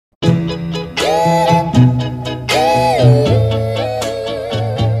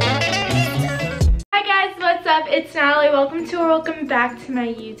It's Natalie. Welcome back to my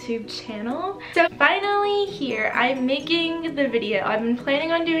YouTube channel. So finally here, I'm making the video. I've been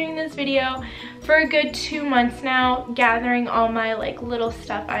planning on doing this video for a good 2 months now, gathering all my little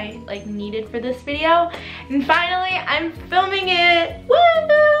stuff I needed for this video, and finally I'm filming it. Woo!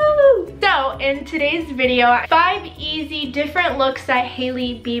 So in today's video, 5 easy different looks that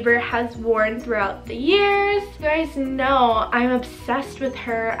Hailey Bieber has worn throughout the years. You guys know I'm obsessed with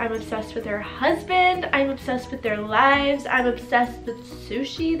her. I'm obsessed with her husband. I'm obsessed with their lives. I'm obsessed with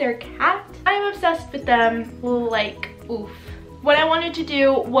Sushi, their cat. I'm obsessed with them oof. What I wanted to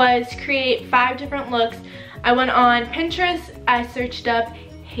do was create 5 different looks. I went on Pinterest, I searched up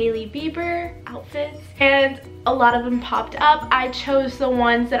Hailey Bieber Outfits, and a lot of them popped up. I chose the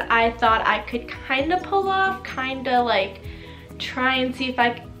ones that I thought I could kind of pull off, kind of try and see if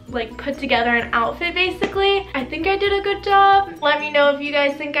I could put together an outfit basically. I think I did a good job. Let me know if you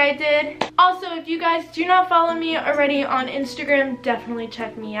guys think I did. Also, if you guys do not follow me already on Instagram, definitely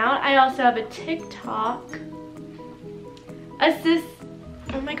check me out. I also have a TikTok.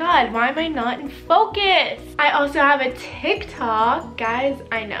 Oh my god, why am I not in focus? I also have a TikTok. Guys,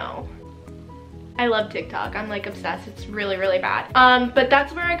 I know. I love TikTok. I'm obsessed. It's really, really bad. But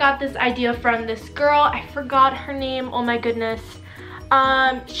that's where I got this idea from. This girl, I forgot her name. Oh my goodness.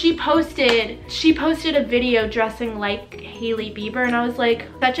 She posted a video dressing like Hailey Bieber, and I was like,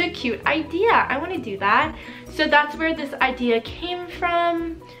 such a cute idea. I want to do that. So that's where this idea came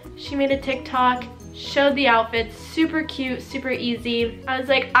from. She made a TikTok, showed the outfits, super cute, super easy. I was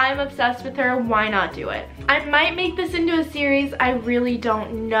like, I'm obsessed with her, why not do it? I might make this into a series, I really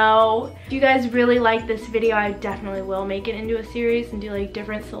don't know. If you guys really like this video, I definitely will make it into a series and do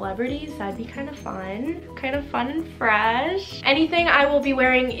different celebrities. That'd be kind of fun and fresh. Anything I will be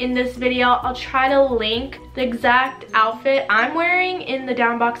wearing in this video, I'll try to link the exact outfit I'm wearing in the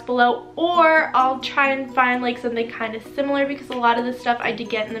down box below, or I'll try and find something kind of similar, because a lot of the stuff I did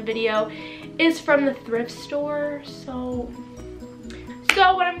get in the video is from the thrift store. So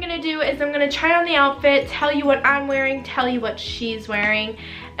what I'm gonna do is I'm gonna try on the outfit, tell you what I'm wearing, tell you what she's wearing,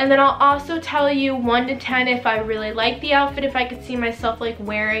 and then I'll also tell you 1 to 10 if I really like the outfit, if I could see myself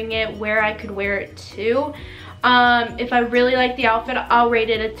wearing it, where I could wear it to. If I really like the outfit, I'll rate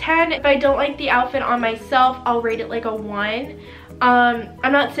it a 10. If I don't like the outfit on myself, I'll rate it a 1.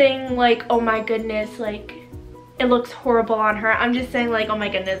 I'm not saying oh my goodness, it looks horrible on her. I'm just saying oh my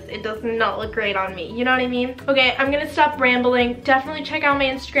goodness, it does not look great on me. You know what I mean? Okay, I'm gonna stop rambling. Definitely check out my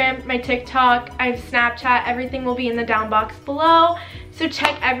Instagram, my TikTok, I have Snapchat. Everything will be in the down box below. So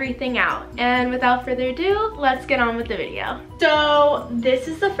check everything out. And without further ado, let's get on with the video. So this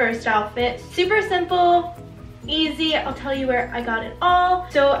is the first outfit. Super simple, easy. I'll tell you where I got it all.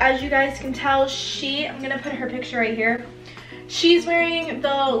 So as you guys can tell, I'm gonna put her picture right here. She's wearing the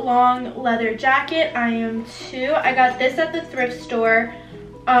long leather jacket. I am too. I got this at the thrift store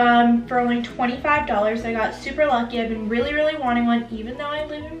for only $25. I got super lucky. I've been really, really wanting one, even though I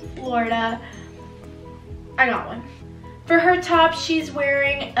live in Florida. I got one. For her top, she's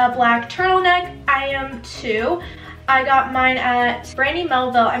wearing a black turtleneck. I am too. I got mine at Brandy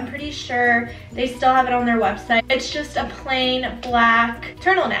Melville. I'm pretty sure they still have it on their website. It's just a plain black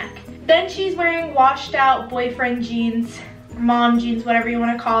turtleneck. Then she's wearing washed out boyfriend jeans, mom jeans, whatever you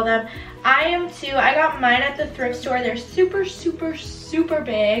want to call them. I am too. I got mine at the thrift store. They're super, super, super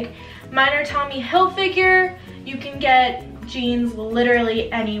big. Mine are Tommy Hilfiger. You can get jeans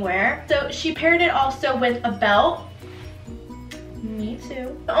literally anywhere. So she paired it also with a belt. Me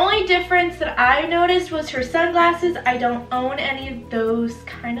too. The only difference that I noticed was her sunglasses. I don't own any of those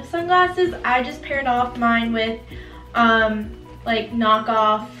kind of sunglasses. I just paired off mine with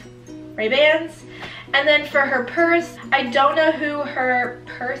knockoff Ray-Bans. And then for her purse, I don't know who her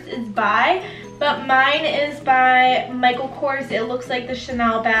purse is by, but mine is by Michael Kors. It looks like the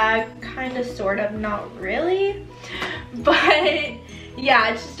Chanel bag, kind of, sort of, not really. But yeah,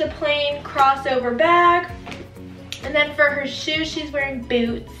 it's just a plain crossover bag. And then for her shoes, she's wearing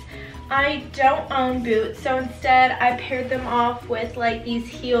boots. I don't own boots, so instead I paired them off with these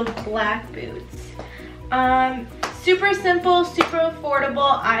heeled black boots. Super simple, super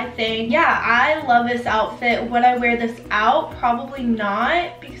affordable, I think. Yeah, I love this outfit. Would I wear this out? Probably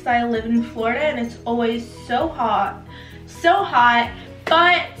not, because I live in Florida and it's always so hot. So hot.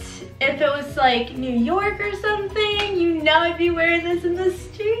 But if it was New York or something, you know I'd be wearing this in the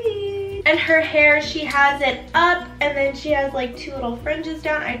street. And her hair, she has it up and then she has 2 little fringes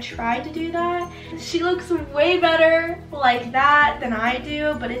down. I tried to do that. She looks way better like that than I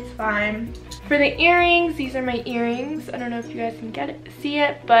do, but it's fine. For the earrings, these are my earrings. I don't know if you guys can see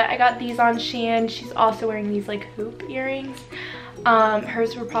it, but I got these on Shein. She's also wearing these like hoop earrings.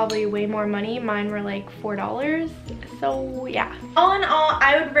 Hers were probably way more money. Mine were like $4. So yeah. All in all,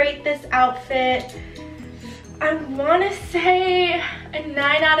 I would rate this outfit, I want to say a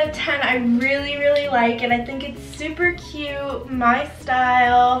 9 out of 10. I really, really like it. I think it's super cute, my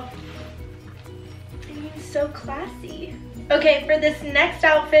style. I mean, so classy. Okay, for this next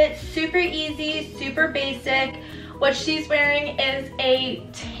outfit, super easy, super basic. What she's wearing is a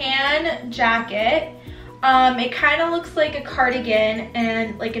tan jacket. It kind of looks like a cardigan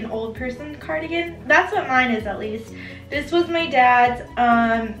and like an old person cardigan. That's what mine is, at least. This was my dad's,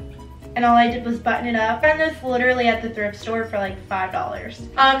 and all I did was button it up. I found this literally at the thrift store for like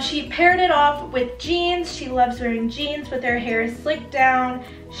 $5. She paired it off with jeans. She loves wearing jeans with her hair slicked down,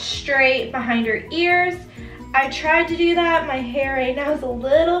 straight behind her ears. I tried to do that. My hair right now is a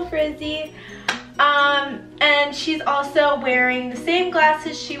little frizzy. And she's also wearing the same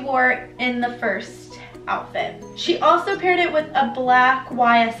glasses she wore in the first outfit. She also paired it with a black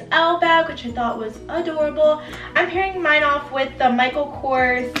YSL bag, which I thought was adorable. I'm pairing mine off with the Michael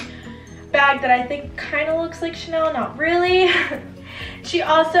Kors bag that I think kind of looks like Chanel, not really. She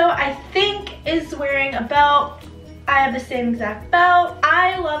also, I think, is wearing a belt. I have the same exact belt.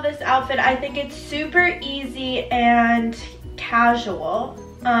 I love this outfit. I think it's super easy and casual.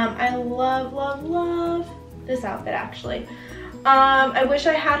 I love, love, love this outfit, actually. I wish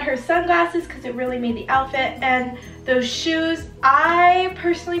I had her sunglasses because it really made the outfit, and those shoes. I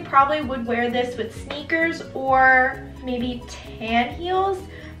personally probably would wear this with sneakers or maybe tan heels.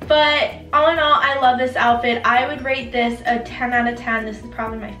 But all in all, I love this outfit. I would rate this a 10 out of 10. This is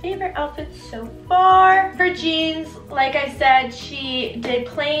probably my favorite outfit so far. For jeans, like I said, she did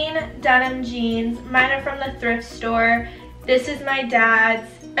plain denim jeans. Mine are from the thrift store. This is my dad's.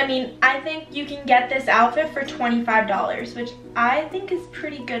 I mean, I think you can get this outfit for $25, which I think is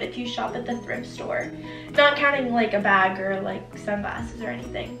pretty good if you shop at the thrift store. Not counting like a bag or like sunglasses or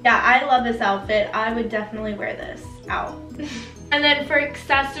anything. Yeah, I love this outfit. I would definitely wear this out. And then for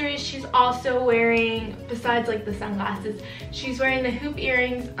accessories, she's also wearing, besides like the sunglasses, she's wearing the hoop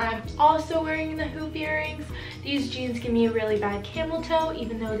earrings. I'm also wearing the hoop earrings. These jeans give me a really bad camel toe,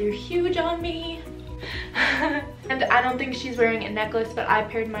 even though they're huge on me. And I don't think she's wearing a necklace, but I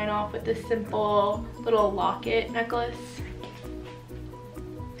paired mine off with this simple little locket necklace.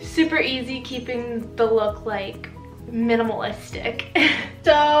 Super easy, keeping the look like minimalistic.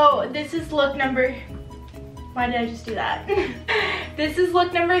 So this is look number, why did I just do that? This is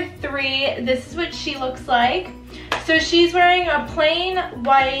look number 3. This is what she looks like. So she's wearing a plain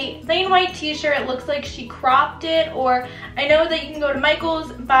white t-shirt. It looks like she cropped it, or I know that you can go to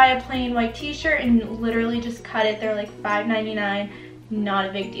Michael's, buy a plain white t-shirt and literally just cut it. They're like $5.99, not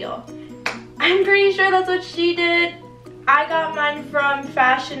a big deal. I'm pretty sure that's what she did. I got mine from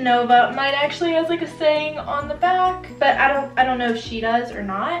Fashion Nova. Mine actually has like a saying on the back, but I don't know if she does or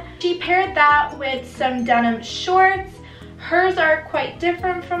not. She paired that with some denim shorts. Hers are quite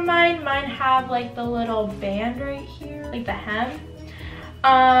different from mine. Mine have like the little band right here, like the hem.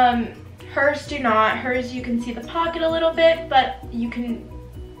 Hers do not. Hers, you can see the pocket a little bit, but you can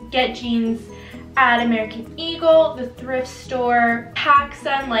get jeans at American Eagle, the thrift store,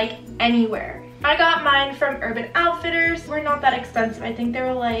 PacSun, like anywhere. I got mine from Urban Outfitters. We're not that expensive. I think they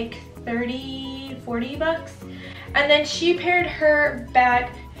were like 30, 40 bucks. And then she paired her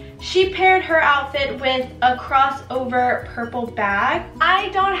bag. She paired her outfit with a crossover purple bag. I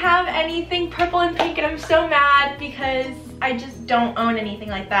don't have anything purple and pink, and I'm so mad because I just don't own anything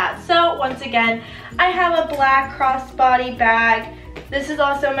like that. So once again, I have a black crossbody bag. This is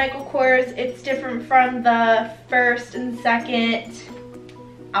also Michael Kors. It's different from the first and second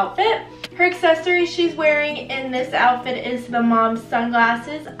outfit. Her accessory she's wearing in this outfit is the mom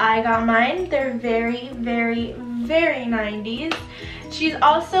sunglasses. I got mine. They're very, very, very 90s. She's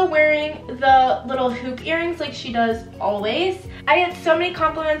also wearing the little hoop earrings like she does always. I get so many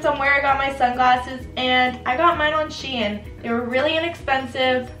compliments on where I got my sunglasses, and I got mine on Shein. They were really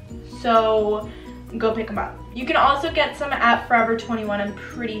inexpensive, so go pick them up. You can also get some at Forever 21, I'm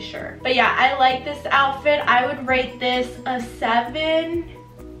pretty sure. But yeah, I like this outfit. I would rate this a 6.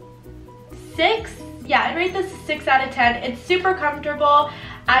 Yeah, I'd rate this a 6 out of 10. It's super comfortable.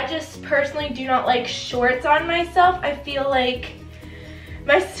 I just personally do not like shorts on myself. I feel like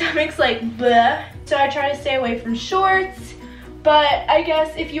my stomach's like bleh. So I try to stay away from shorts. But I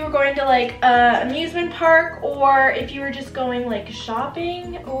guess if you were going to like an amusement park, or if you were just going like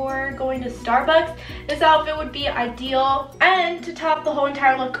shopping or going to Starbucks, this outfit would be ideal. And to top the whole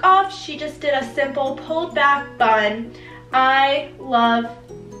entire look off, she just did a simple pulled back bun. I love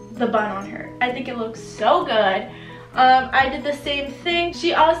the bun on her. I think it looks so good. I did the same thing.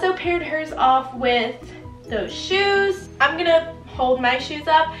 She also paired hers off with those shoes. I'm gonna hold my shoes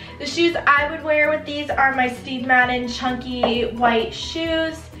up. The shoes I would wear with these are my Steve Madden chunky white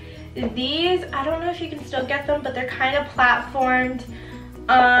shoes. These, I don't know if you can still get them, but they're kind of platformed.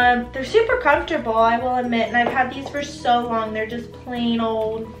 They're super comfortable, I will admit, and I've had these for so long. They're just plain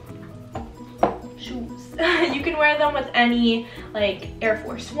old shoes. You can wear them with any like Air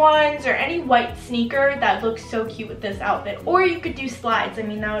Force Ones or any white sneaker that looks so cute with this outfit. Or you could do slides. I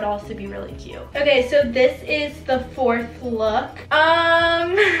mean, that would also be really cute. Okay, so this is the fourth look.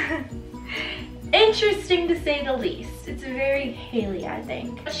 Interesting to say the least. It's very Hailey, I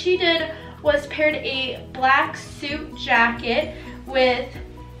think. What she did was paired a black suit jacket with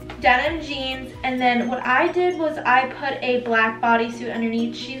denim jeans, and then what I did was I put a black bodysuit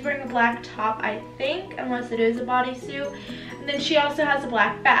underneath. She's wearing a black top, I think, unless it is a bodysuit, and then she also has a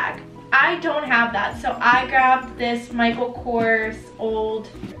black bag. I don't have that, so I grabbed this Michael Kors old.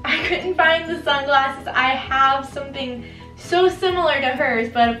 I couldn't find the sunglasses. I have something so similar to hers,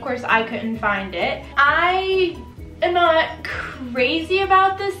 but of course I couldn't find it. I am not crazy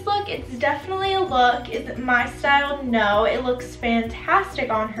about this look. It's definitely a look. Is it my style? No. It looks fantastic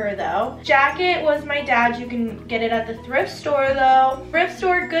on her though. Jacket was my dad's. You can get it at the thrift store though. Thrift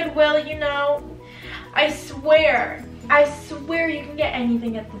store, Goodwill, you know. I swear you can get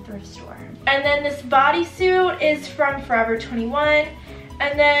anything at the thrift store. And then this bodysuit is from Forever 21.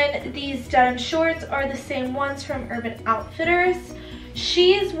 And then these denim shorts are the same ones from Urban Outfitters.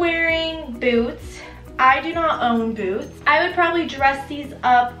 She's wearing boots. I do not own boots. I would probably dress these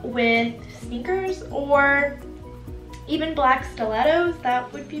up with sneakers or even black stilettos.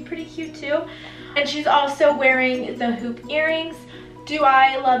 That would be pretty cute too. And she's also wearing the hoop earrings. Do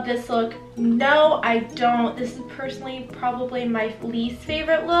I love this look? No, I don't. This is personally probably my least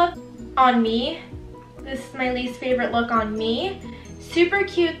favorite look on me. This is my least favorite look on me. Super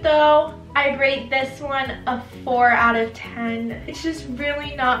cute though. I'd rate this one a 4 out of 10. It's just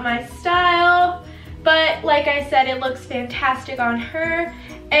really not my style. But like I said, it looks fantastic on her,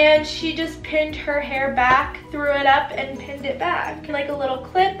 and she just pinned her hair back, threw it up, and pinned it back. Like a little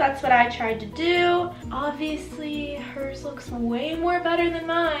clip, that's what I tried to do. Obviously, hers looks way more better than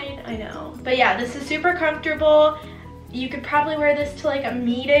mine, I know. But yeah, this is super comfortable. You could probably wear this to like a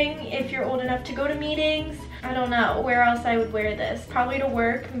meeting if you're old enough to go to meetings. I don't know where else I would wear this. Probably to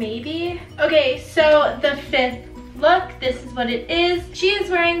work, maybe. Okay, so the fifth look, this is what it is. She is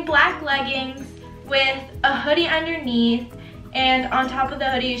wearing black leggings with a hoodie underneath, and on top of the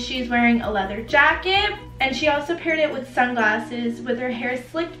hoodie she's wearing a leather jacket, and she also paired it with sunglasses with her hair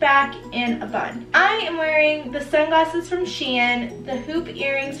slicked back in a bun. I am wearing the sunglasses from Shein, the hoop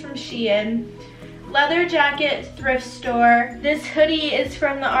earrings from Shein, leather jacket, thrift store. This hoodie is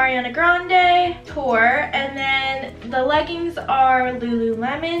from the Ariana Grande tour, and then the leggings are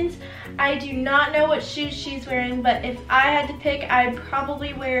Lululemon's. I do not know what shoes she's wearing, but if I had to pick, I'd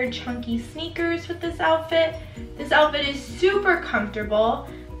probably wear chunky sneakers with this outfit. This outfit is super comfortable,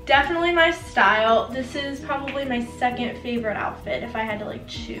 definitely my style. This is probably my second favorite outfit if I had to like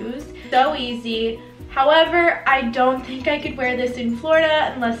choose. So easy. However, I don't think I could wear this in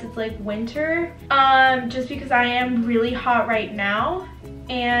Florida unless it's like winter, just because I am really hot right now.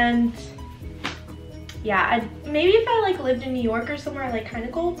 And yeah, maybe if I like lived in New York or somewhere like kind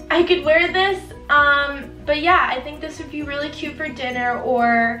of cold, I could wear this. But yeah, I think this would be really cute for dinner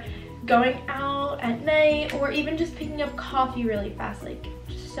or going out at night, or even just picking up coffee really fast. Like,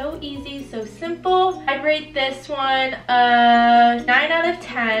 so easy, so simple. I'd rate this one a 9 out of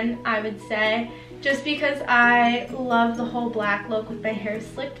 10, I would say, just because I love the whole black look with my hair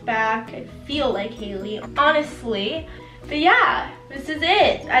slicked back. I feel like Hailey, honestly. But yeah, this is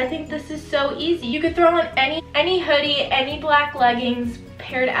it. I think this is so easy. You could throw on any hoodie, any black leggings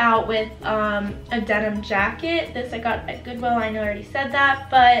paired out with a denim jacket. This I got at Goodwill, I know I already said that,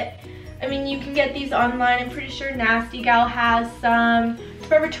 but I mean, you can get these online. I'm pretty sure Nasty Gal has some.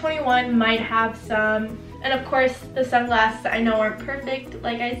 Forever 21 might have some. And of course, the sunglasses I know aren't perfect.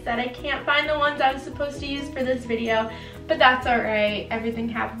 Like I said, I can't find the ones I was supposed to use for this video, but that's alright. Everything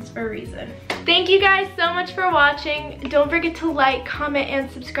happens for a reason. Thank you guys so much for watching. Don't forget to like, comment, and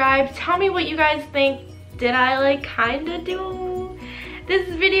subscribe. Tell me what you guys think. Did I like kinda do this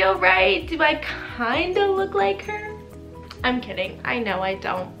video right? Do I kinda look like her? I'm kidding, I know I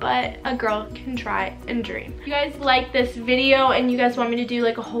don't, but a girl can try and dream. If you guys like this video and you guys want me to do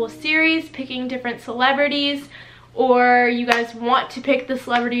like a whole series picking different celebrities, or you guys want to pick the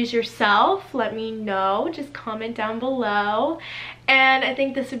celebrities yourself, let me know. Just comment down below. And I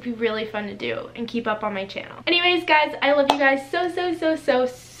think this would be really fun to do and keep up on my channel. Anyways guys, I love you guys so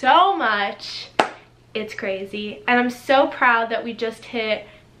so much. It's crazy. And I'm so proud that we just hit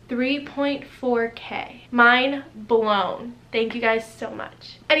 3.4K. Mind blown. Thank you guys so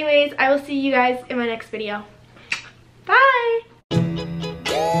much. Anyways, I will see you guys in my next video. Bye!